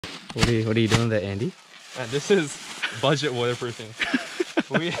What are you doing there, Andy? This is budget waterproofing.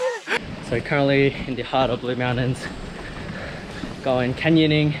 So currently in the heart of Blue Mountains, going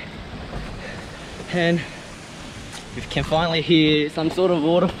canyoning, and we can finally hear some sort of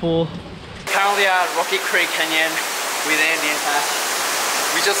waterfall. Currently at Rocky Creek Canyon with Andy and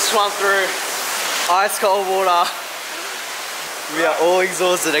Ash. We just swam through ice cold water. We are all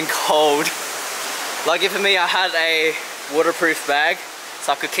exhausted and cold. Lucky for me, I had a waterproof bag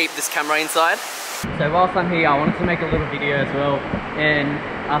so I could keep this camera inside. So whilst I'm here, I wanted to make a little video as well, and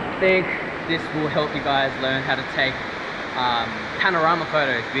I think this will help you guys learn how to take panorama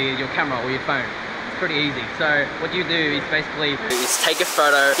photos with your camera or your phone. It's pretty easy. So what you do is basically take a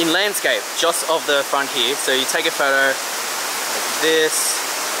photo in landscape just of the front here. So you take a photo like this,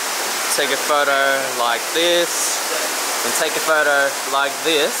 take a photo like this, and take a photo like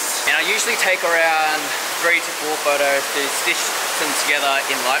this. And I usually take around 3 to 4 photos to stitch them together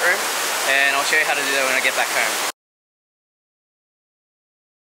in Lightroom, and I'll show you how to do that when I get back home.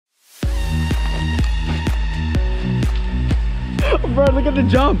 Bro, look at the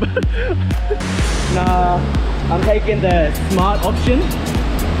jump! Nah, I'm taking the smart option.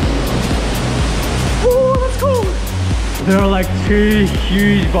 Oh, that's cool! There are like 2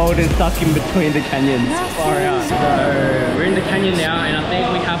 huge boulders stuck in between the canyons. Far out. So we're in the canyon now, and I think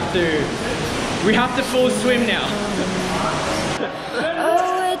we have to full swim now.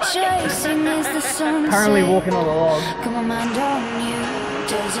 Currently walking on the log.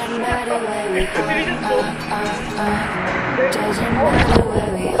 Doesn't matter where we are.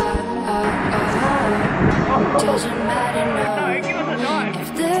 Doesn't matter no. If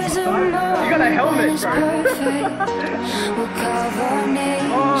there's a moment, you got a helmet, bro. We'll cover our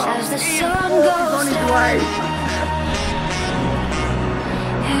names as the sun goes down.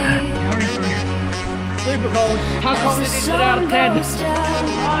 Super cold. How cold is it out of 10?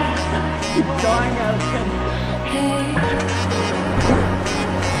 Dying out of 10.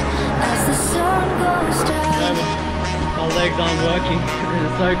 As the sun goes down. My legs aren't working because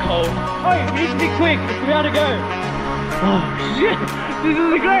it's so cold. Oh, you need to be quick. It's about to go. Oh shit! This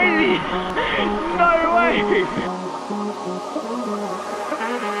is crazy. No way.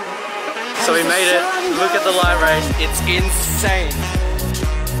 So we made it. Look at the light rays. It's insane.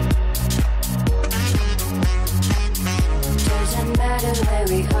 Doesn't matter where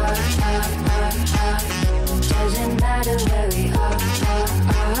we are. Doesn't matter where we are.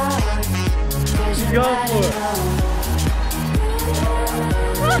 Go for it.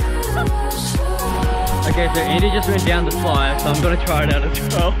 Okay, so Andy just went down the slide, so I'm gonna try it out as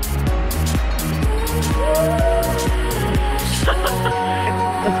well.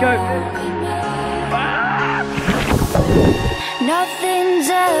 Let's go. Nothing's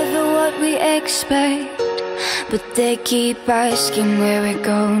ever what we expect, but they keep asking where we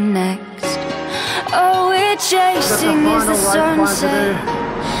go next. Oh, we're chasing as the sunset.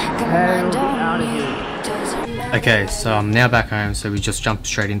 Okay, so I'm now back home, so we just jumped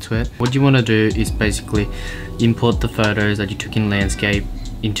straight into it. What you want to do is basically import the photos that you took in landscape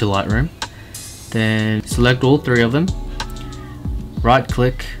into Lightroom. Then select all 3 of them, right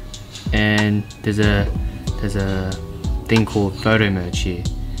click, and there's a thing called photo merge here.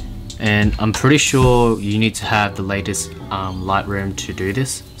 And I'm pretty sure you need to have the latest Lightroom to do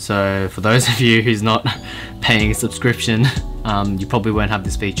this. So for those of you who's not paying a subscription, you probably won't have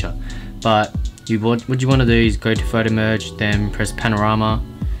this feature. But what you want to do is go to photo merge, then press panorama.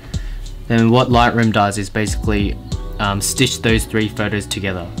 Then what Lightroom does is basically stitch those 3 photos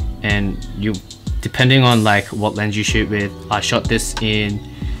together. And depending on like what lens you shoot with, I shot this in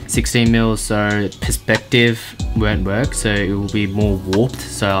 16mm, so perspective won't work, so it will be more warped,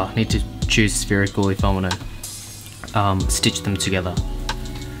 so I need to choose spherical if I want to stitch them together.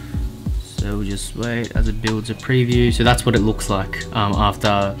 So we'll just wait as it builds a preview. So that's what it looks like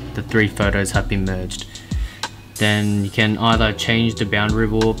after the 3 photos have been merged. Then you can either change the boundary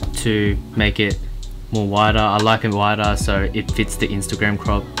warp to make it more wider. I like it wider so it fits the Instagram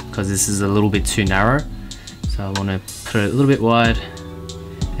crop, because this is a little bit too narrow. So I want to put it a little bit wide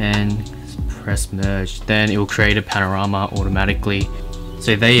and press merge. Then it will create a panorama automatically.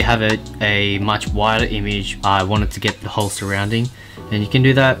 So there you have it, a much wider image. I wanted to get the whole surrounding, and you can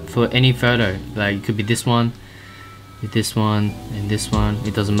do that for any photo. Like it could be this one, with this one, and this one.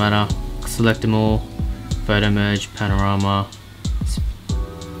 It doesn't matter. Select them all. Photo merge, panorama,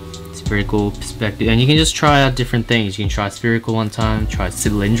 spherical, perspective, and you can just try out different things. You can try spherical one time, try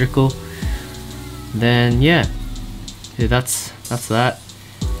cylindrical. Then yeah, that's that.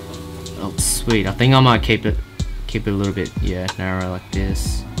 Oh sweet. I think I might keep it a little bit narrow like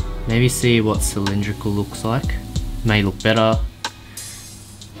this. Maybe see what cylindrical looks like. May look better.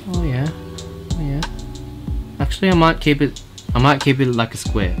 Oh Actually, I might keep it like a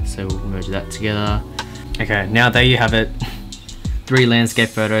square, so we'll merge that together. Okay, now there you have it. 3 landscape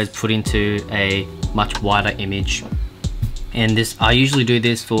photos put into a much wider image. And this, I usually do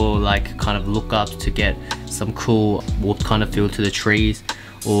this for like kind of lookups to get some cool warped kind of feel to the trees,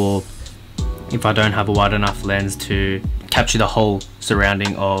 or if I don't have a wide enough lens to capture the whole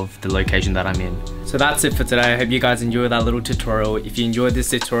surrounding of the location that I'm in. So that's it for today. I hope you guys enjoyed that little tutorial. If you enjoyed this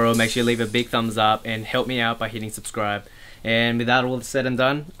tutorial, make sure you leave a big thumbs up and help me out by hitting subscribe. And with that all said and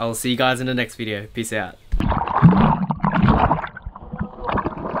done, I'll see you guys in the next video. Peace out.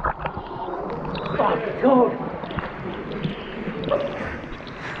 Fuck, dude.